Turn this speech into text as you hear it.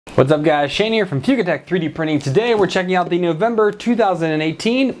What's up guys, Shane here from Fugatech 3D Printing. Today we're checking out the November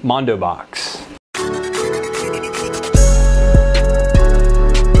 2018 MondoBox.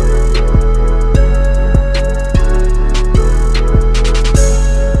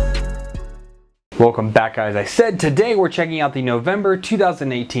 Welcome back guys. I said today we're checking out the November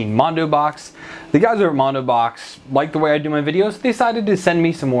 2018 MondoBox. The guys over at MondoBox like the way I do my videos. They decided to send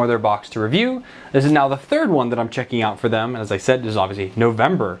me some more of their box to review. This is now the third one that I'm checking out for them. As I said, this is obviously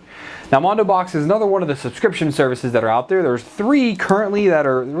November. Now MondoBox is another one of the subscription services that are out there. There's three currently that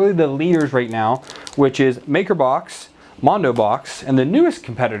are really the leaders right now, which is MakerBox, MondoBox, and the newest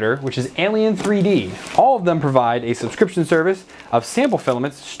competitor, which is Alien 3D. All of them provide a subscription service of sample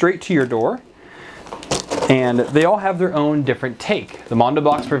filaments straight to your door. And they all have their own different take. The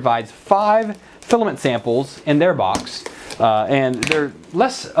MondoBox provides 5 filament samples in their box, and they're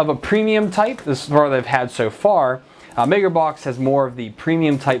less of a premium type as far as I've had so far. MakerBox has more of the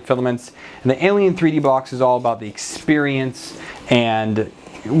premium type filaments, and the Alien 3D box is all about the experience and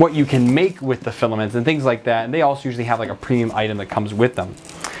what you can make with the filaments and things like that. And they also usually have like a premium item that comes with them.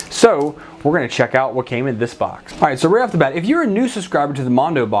 So we're going to check out what came in this box. All right, so right off the bat, if you're a new subscriber to the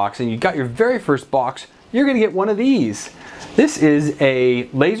MondoBox and you got your very first box, you're going to get one of these. This is a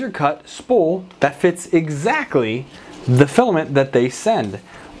laser cut spool that fits exactly the filament that they send.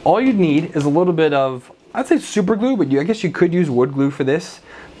 All you need is a little bit of, I'd say super glue, but I guess you could use wood glue for this.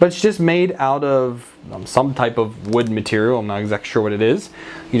 But it's just made out of some type of wood material. I'm not exactly sure what it is.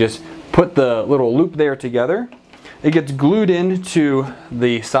 You just put the little loop there together. It gets glued into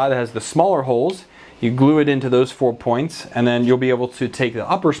the side that has the smaller holes. You glue it into those 4 points, and then you'll be able to take the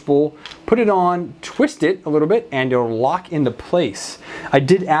upper spool, put it on, twist it a little bit, and it'll lock into place. I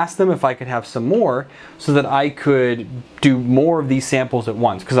did ask them if I could have some more so that I could do more of these samples at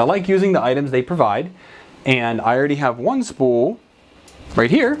once, because I like using the items they provide. And I already have one spool right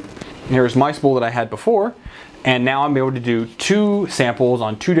here. Here's my spool that I had before. And now I'm able to do 2 samples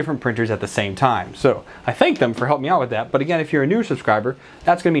on 2 different printers at the same time. So I thank them for helping me out with that. But again, if you're a new subscriber,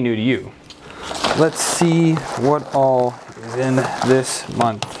 that's going to be new to you. Let's see what all is in this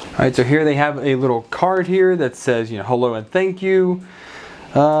month. All right, so here they have a little card here that says, hello and thank you.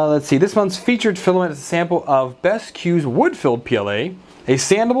 Let's see, this month's featured filament is a sample of Best Q's wood-filled PLA. A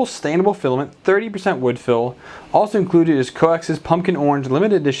sandable, stainable filament, 30% wood fill. Also included is Coex's Pumpkin Orange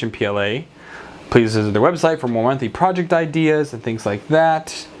Limited Edition PLA. Please visit their website for more monthly project ideas and things like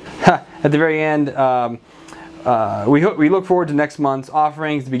that. At the very end, we look forward to next month's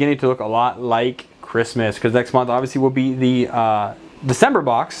offerings beginning to look a lot like Christmas, because next month obviously will be the December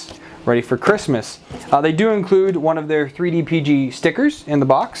box ready for Christmas. They do include one of their 3D PG stickers in the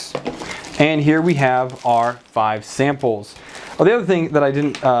box. And here we have our 5 samples. Oh, the other thing that I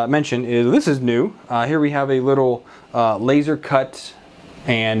didn't mention is this is new. Here we have a little laser cut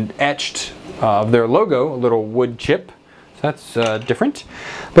and etched of their logo, a little wood chip. So that's different.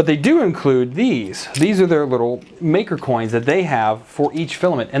 But they do include these. These are their little maker coins that they have for each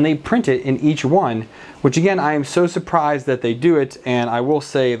filament, and they print it in each one, which again, I am so surprised that they do it, and I will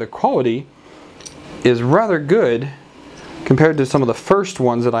say the quality is rather good compared to some of the first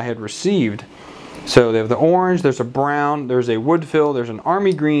ones that I had received. So they have the orange, there's a brown, there's a wood fill, there's an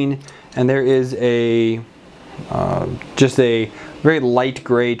army green, and there is a just a very light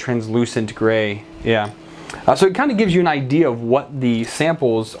gray, translucent gray. Yeah. So it kind of gives you an idea of what the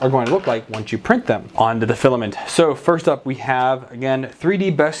samples are going to look like once you print them onto the filament. So first up we have, again,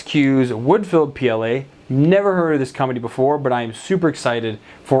 3D Best Q's wood-filled PLA. Never heard of this company before, but I am super excited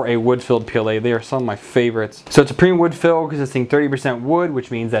for a wood-filled PLA. They are some of my favorites. So it's a premium wood fill consisting 30% wood,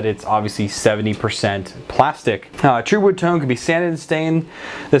 which means that it's obviously 70% plastic. True wood tone can be sanded and stained.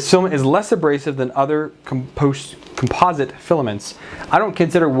 This filament is less abrasive than other composite filaments. I don't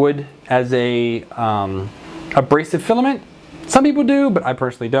consider wood as a abrasive filament. Some people do, but I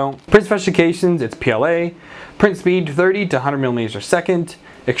personally don't. Print specifications, it's PLA. Print speed 30 to 100 millimeters per second.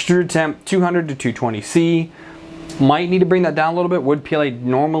 Extrude temp 200 to 220 C. Might need to bring that down a little bit. Wood PLA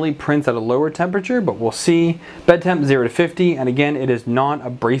normally prints at a lower temperature, but we'll see. Bed temp 0 to 50, and again, it is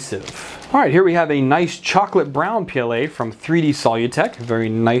non-abrasive. All right, here we have a nice chocolate brown PLA from 3D Solutech. Very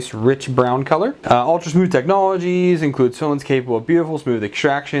nice, rich brown color. Ultra smooth technologies includes filaments capable of beautiful, smooth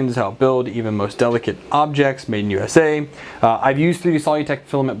extractions, help build even most delicate objects, made in USA. I've used 3D Solutech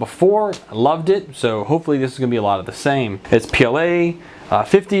filament before, I loved it, so hopefully this is gonna be a lot of the same. It's PLA.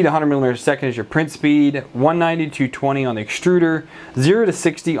 50 to 100 millimeters per second is your print speed, 190 to 220 on the extruder, 0 to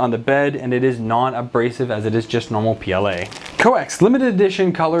 60 on the bed, and it is non-abrasive as it is just normal PLA. Coex limited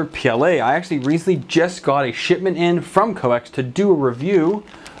edition color PLA. I actually recently just got a shipment in from Coex to do a review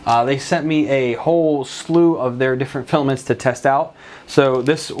They sent me a whole slew of their different filaments to test out. So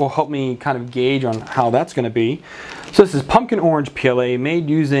this will help me kind of gauge on how that's going to be. So this is pumpkin orange PLA made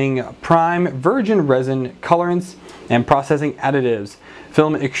using prime virgin resin colorants and processing additives.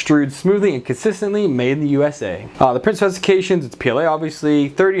 Filament extrudes smoothly and consistently, made in the USA. The print specifications, it's PLA obviously,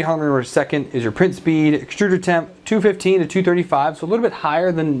 30 millimeters per second is your print speed, extruder temp 215 to 235, so a little bit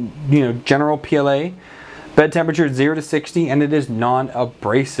higher than general PLA. Bed temperature 0 to 60, and it is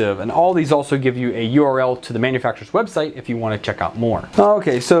non-abrasive. And all these also give you a URL to the manufacturer's website if you want to check out more.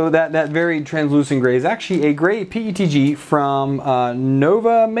 Okay, so that very translucent gray is actually a gray PETG from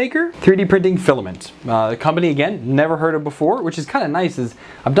Novamaker 3D printing filament. The company, again, never heard of before, which is kind of nice. Is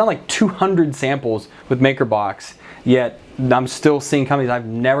I've done like 200 samples with MakerBox, yet I'm still seeing companies I've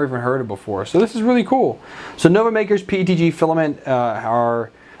never even heard of before. So this is really cool. So Novamaker's PETG filament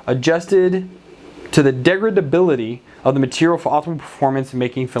are adjusted to the degradability of the material for optimal performance in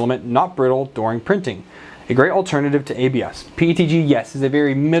making filament not brittle during printing. A great alternative to ABS. PETG, yes, is a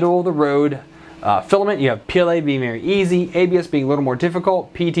very middle of the road filament. You have PLA being very easy, ABS being a little more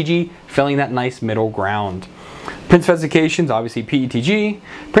difficult, PETG filling that nice middle ground. Print specifications, obviously PETG.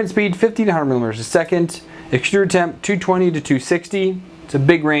 Print speed 50 to 100 millimeters a second. Extruder temp 220 to 260. It's a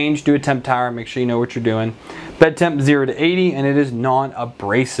big range. Do a temp tower, make sure you know what you're doing. Bed temp 0 to 80, and it is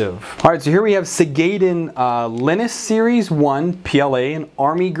non-abrasive. All right, so here we have Segadenlinis Series 1 PLA in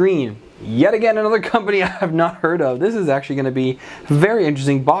Army Green. Yet again, another company I have not heard of. This is actually going to be a very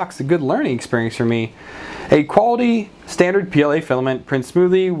interesting box, a good learning experience for me. A quality standard PLA filament prints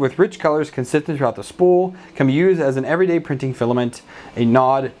smoothly with rich colors consistent throughout the spool. Can be used as an everyday printing filament. A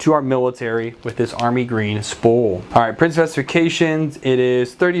nod to our military with this Army Green spool. All right, print specifications. It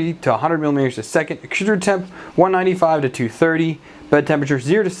is 30 to 100 millimeters a second. Extruder temp 195 to 230. Bed temperature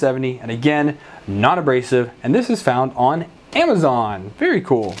 0 to 70. And again, not abrasive. And this is found on Amazon. Very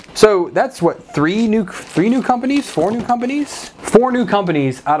cool. So that's what, four new companies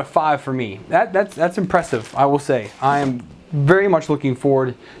out of 5 for me. That's impressive, I will say. I am very much looking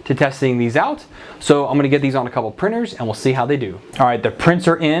forward to testing these out. So I'm gonna get these on a couple printers and we'll see how they do. All right, the prints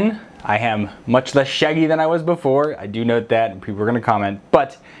are in. I am much less shaggy than I was before. I do note that, and people are gonna comment.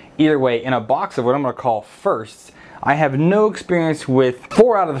 But either way, in a box of what I'm gonna call firsts, I have no experience with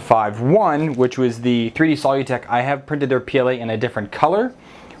 4 out of the 5. One, which was the 3D Solutech, I have printed their PLA in a different color,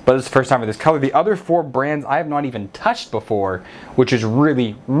 but this is the first time with this color. The other 4 brands I have not even touched before, which is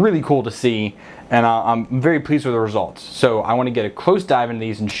really, really cool to see, and I'm very pleased with the results. So I want to get a close dive into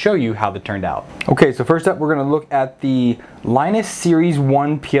these and show you how they turned out. Okay, so first up we're going to look at the Linus Series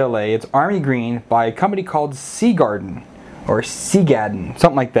 1 PLA. It's Army Green by a company called Segaden, or Segaden,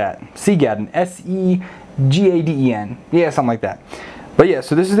 something like that. Segaden, S-E-G-A-D-E-N. Yeah, something like that. But yeah,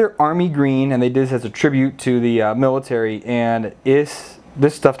 so this is their Army Green, and they did this as a tribute to the military, and this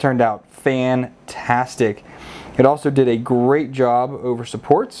stuff turned out fantastic. It also did a great job over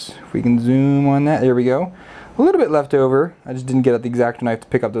supports. If we can zoom on that, there we go. A little bit left over. I just didn't get out the X-Acto knife to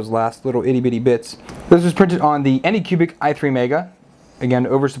pick up those last little itty bitty bits. This was printed on the Anycubic i3 Mega. Again,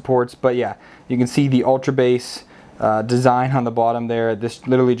 over supports, but yeah, you can see the Ultra Base design on the bottom there. This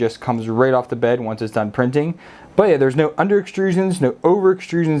literally just comes right off the bed once it's done printing. But yeah, there's no under extrusions, no over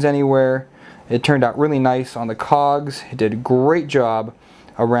extrusions anywhere. It turned out really nice on the cogs. It did a great job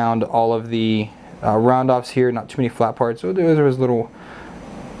around all of the round-offs here, not too many flat parts. So there was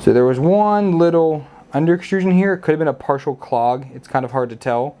one little under extrusion here. It could have been a partial clog. It's kind of hard to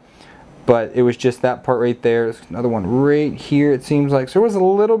tell, but it was just that part right there. There's another one right here, it seems like. So there was a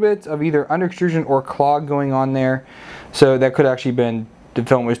little bit of either under extrusion or clog going on there. So that could actually been the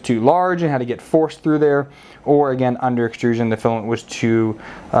filament was too large and had to get forced through there, or again, under extrusion, the filament was too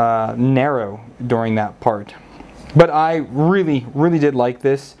narrow during that part. But I really, really did like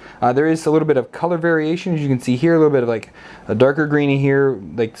this. There is a little bit of color variation, as you can see here, a little bit of like a darker greeny here,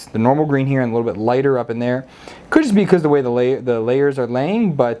 like the normal green here, and a little bit lighter up in there. Could just be because of the way the layers are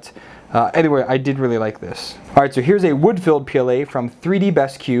laying, but anyway, I did really like this. All right, so here's a wood-filled PLA from 3D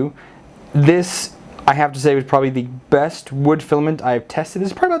BestQ. This, I have to say, was probably the best wood filament I've tested. This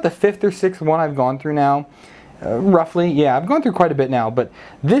is probably about the 5th or 6th one I've gone through now. Roughly, yeah, I've gone through quite a bit now, but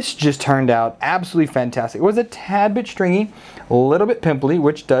this just turned out absolutely fantastic. It was a tad bit stringy, a little bit pimply,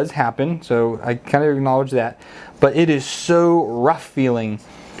 which does happen, so I kind of acknowledge that, but it is so rough feeling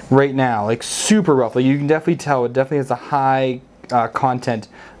right now, like super rough. Like you can definitely tell it definitely has a high content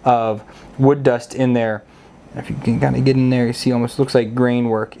of wood dust in there. If you can kind of get in there, you see almost looks like grain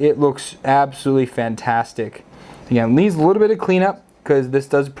work. It looks absolutely fantastic. Again, needs a little bit of cleanup because this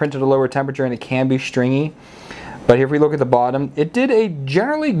does print at a lower temperature and it can be stringy. But here if we look at the bottom, it did a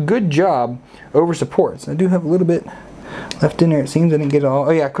generally good job over supports. I do have a little bit left in there. It seems I didn't get it all.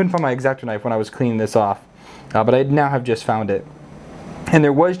 Oh yeah, I couldn't find my X-Acto knife when I was cleaning this off, but I now have just found it. And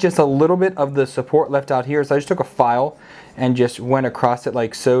there was just a little bit of the support left out here, so I just took a file and just went across it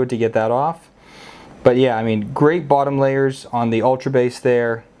like so to get that off. But yeah, I mean, great bottom layers on the Ultra Base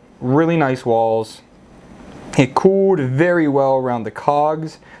there. Really nice walls. It cooled very well around the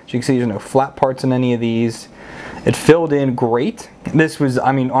cogs. As you can see, there's no flat parts in any of these. It filled in great. This was,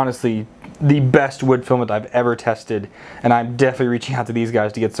 I mean, honestly, the best wood filament I've ever tested. And I'm definitely reaching out to these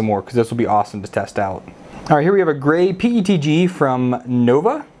guys to get some more because this will be awesome to test out. All right, here we have a gray PETG from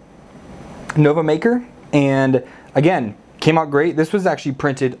Novamaker. And again, came out great. This was actually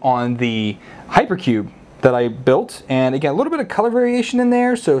printed on the Hypercube that I built, and again, a little bit of color variation in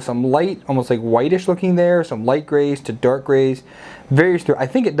there, so some light, almost like whitish looking there, some light grays to dark grays, various through. I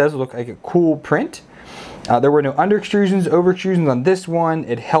think it does look like a cool print. There were no under extrusions, over extrusions on this one.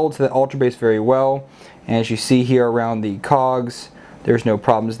 It held to the Ultra Base very well, and as you see here around the cogs, there's no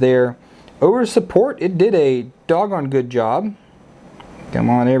problems there. Over support, it did a doggone good job.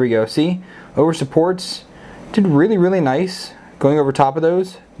 Come on, there we go. See, over supports did really nice. Going over top of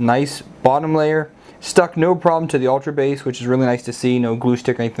those, nice bottom layer. Stuck no problem to the Ultra Base, which is really nice to see. No glue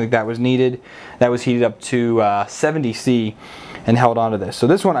stick or anything like that was needed. That was heated up to 70°C and held onto this. So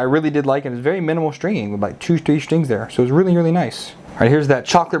this one I really did like, and it's very minimal stringing with like 2-3 strings there. So it's really nice. All right, here's that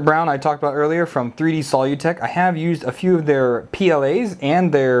chocolate brown I talked about earlier from 3D Solutech. I have used a few of their PLAs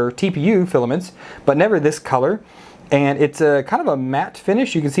and their TPU filaments, but never this color. And it's a kind of a matte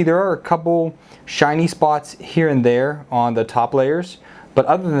finish. You can see there are a couple shiny spots here and there on the top layers. But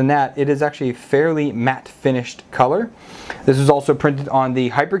other than that, it is actually a fairly matte finished color. This is also printed on the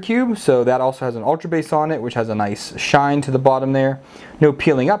Hypercube, so that also has an Ultra Base on it, which has a nice shine to the bottom there. No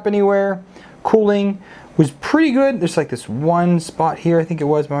peeling up anywhere. Cooling was pretty good. There's like this one spot here, I think it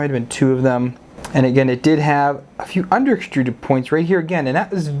was, might have been 2 of them. And again, it did have a few under extruded points right here again, and that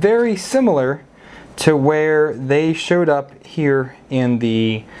was very similar to where they showed up here in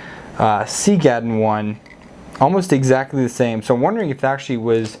the Segaden one. Almost exactly the same. So I'm wondering if that actually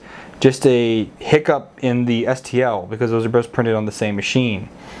was just a hiccup in the STL because those are both printed on the same machine.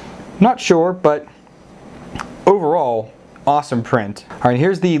 Not sure, but overall, awesome print. All right,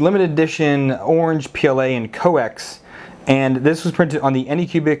 here's the limited edition orange PLA in Coex, and this was printed on the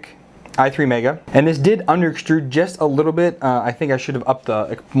Anycubic i3 Mega, and this did under extrude just a little bit. I think I should have upped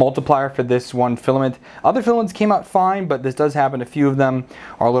the multiplier for this one filament. Other filaments came out fine, but this does happen. A few of them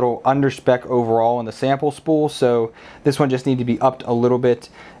are a little under spec overall in the sample spool, so this one just needed to be upped a little bit.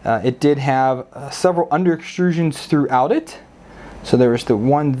 It did have several under extrusions throughout it. So there was the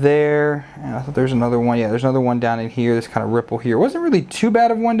one there, and I thought there's another one. Yeah, there's another one down in here, this kind of ripple here. Wasn't really too bad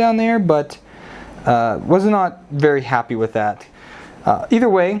of one down there, but was not very happy with that. Either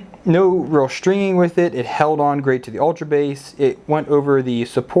way, no real stringing with it. It held on great to the Ultra Base. It went over the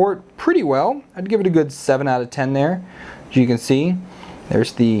support pretty well. I'd give it a good 7 out of 10 there. As you can see,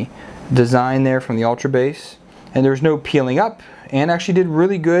 there's the design there from the Ultra Base. And there's no peeling up, and actually did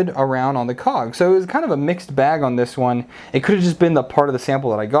really good around on the cog. So it was kind of a mixed bag on this one. It could have just been the part of the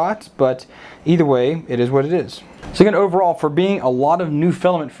sample that I got, but either way, it is what it is. So again, overall, for being a lot of new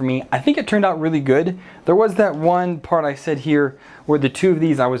filament for me, I think it turned out really good. There was that one part I said here where the 2 of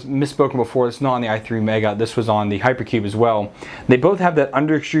these, I was misspoken before. It's not on the i3 Mega, this was on the Hypercube as well. They both have that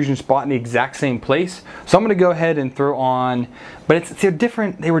under extrusion spot in the exact same place. So I'm gonna go ahead and throw on, but they're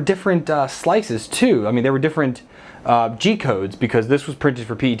different, they were different slices too. I mean, they were different G codes because this was printed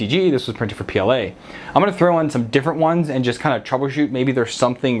for PETG, this was printed for PLA. I'm going to throw in some different ones and just kind of troubleshoot. Maybe there's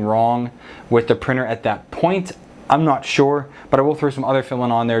something wrong with the printer at that point. I'm not sure, but I will throw some other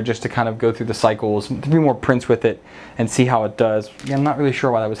filament on there just to kind of go through the cycles, 3 more prints with it and see how it does. Yeah, I'm not really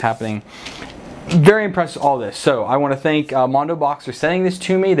sure why that was happening. Very impressed with all this. So I want to thank MondoBox for sending this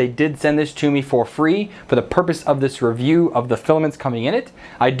to me. They did send this to me for free for the purpose of this review of the filaments coming in it.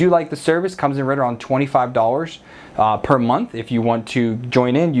 I do like the service. Comes in right around $25 per month. If you want to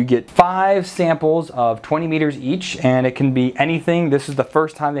join in, you get 5 samples of 20 meters each, and it can be anything. This is the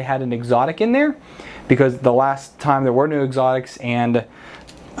first time they had an exotic in there because the last time there were no exotics, and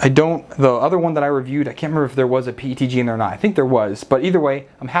the other one that I reviewed, I can't remember if there was a PETG in there or not. I think there was, but either way,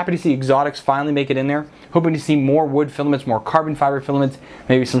 I'm happy to see exotics finally make it in there. Hoping to see more wood filaments, more carbon fiber filaments,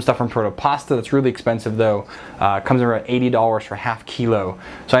 maybe some stuff from Protopasta. That's really expensive though. Comes in around $80 for half kilo.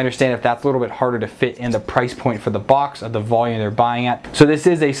 So I understand if that's a little bit harder to fit in the price point for the box of the volume they're buying at. So this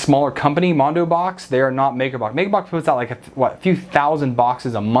is a smaller company, MondoBox. They are not MakerBox. MakerBox puts out like a few thousand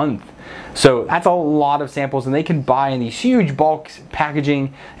boxes a month. So that's a lot of samples, and they can buy in these huge bulk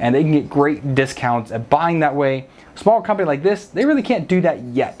packaging, and they can get great discounts at buying that way. A small company like this, they really can't do that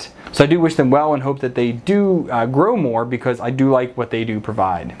yet. So I do wish them well and hope that they do grow more, because I do like what they do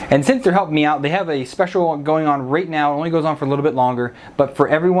provide. And since they're helping me out, they have a special going on right now. It only goes on for a little bit longer, but for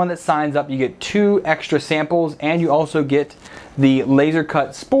everyone that signs up, you get 2 extra samples, and you also get the laser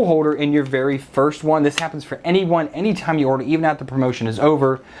cut spool holder in your very first one. This happens for anyone, anytime you order, even after the promotion is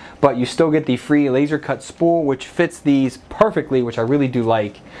over, but you still get the free laser cut spool, which fits these perfectly, which I really do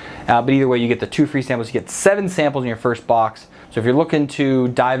like. But either way, you get the 2 free samples. You get 7 samples in your first box. So if you're looking to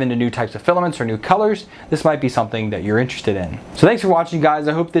dive into new types of filaments or new colors, this might be something that you're interested in. So thanks for watching, guys.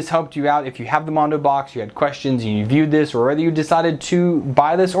 I hope this helped you out. If you have the MondoBox, you had questions, and you viewed this, or whether you decided to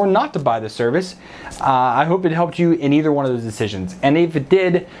buy this or not to buy this service, I hope it helped you in either one of those decisions. And if it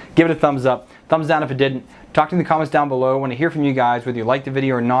did, give it a thumbs up. Thumbs down if it didn't. Talk to me in the comments down below. I want to hear from you guys, whether you liked the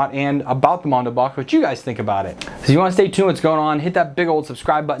video or not, and about the MondoBox, what you guys think about it. So if you want to stay tuned what's going on, hit that big old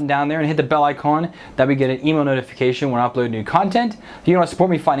subscribe button down there and hit the bell icon. That way you get an email notification when I upload new content. If you want to support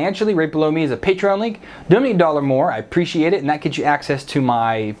me financially, right below me is a Patreon link. Donate $1 more, I appreciate it, and that gets you access to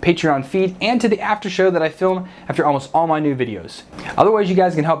my Patreon feed and to the after show that I film after almost all my new videos. Other ways you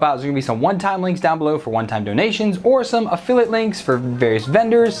guys can help out is going to be some one-time links down below for one-time donations, or some affiliate links for various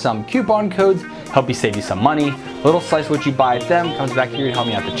vendors, some coupon codes, help you save you some money. A little slice of what you buy at them comes back here to help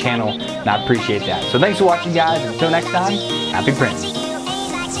me out the channel, and I appreciate that. So thanks for watching, guys. Until next time, happy printing.